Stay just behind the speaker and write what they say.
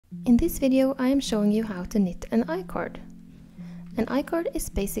In this video I am showing you how to knit an I-cord. An I-cord is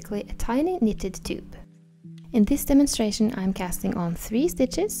basically a tiny knitted tube. In this demonstration I am casting on 3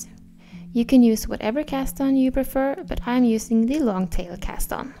 stitches. You can use whatever cast on you prefer, but I am using the long tail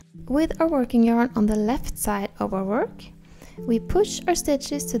cast on. With our working yarn on the left side of our work, we push our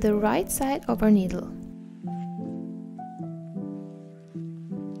stitches to the right side of our needle.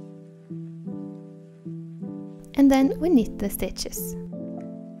 And then we knit the stitches.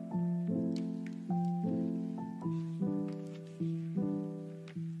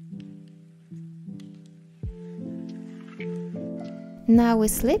 Now we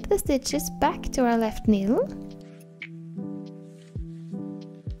slip the stitches back to our left needle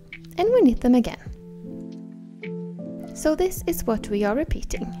and we knit them again. So this is what we are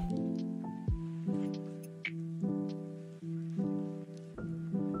repeating.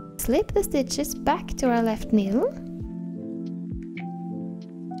 Slip the stitches back to our left needle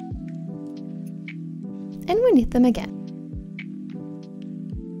and we knit them again.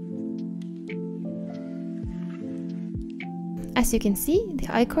 As you can see, the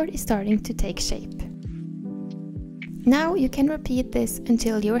I-cord is starting to take shape. Now you can repeat this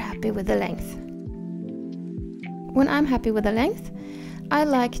until you're happy with the length. When I'm happy with the length, I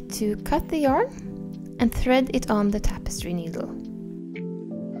like to cut the yarn and thread it on the tapestry needle.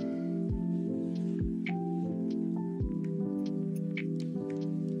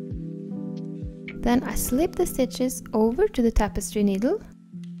 Then I slip the stitches over to the tapestry needle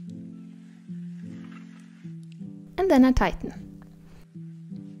and then I tighten.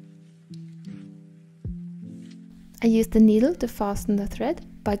 I use the needle to fasten the thread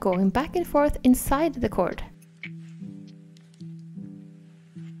by going back and forth inside the cord.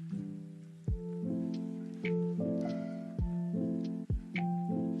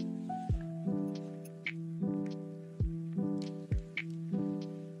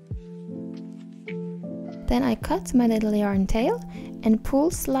 Then I cut my little yarn tail and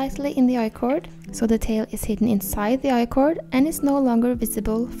pull slightly in the I-cord so the tail is hidden inside the I-cord and is no longer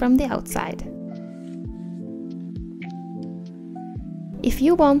visible from the outside. If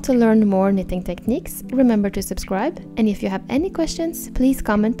you want to learn more knitting techniques, remember to subscribe, and if you have any questions, please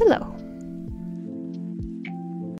comment below.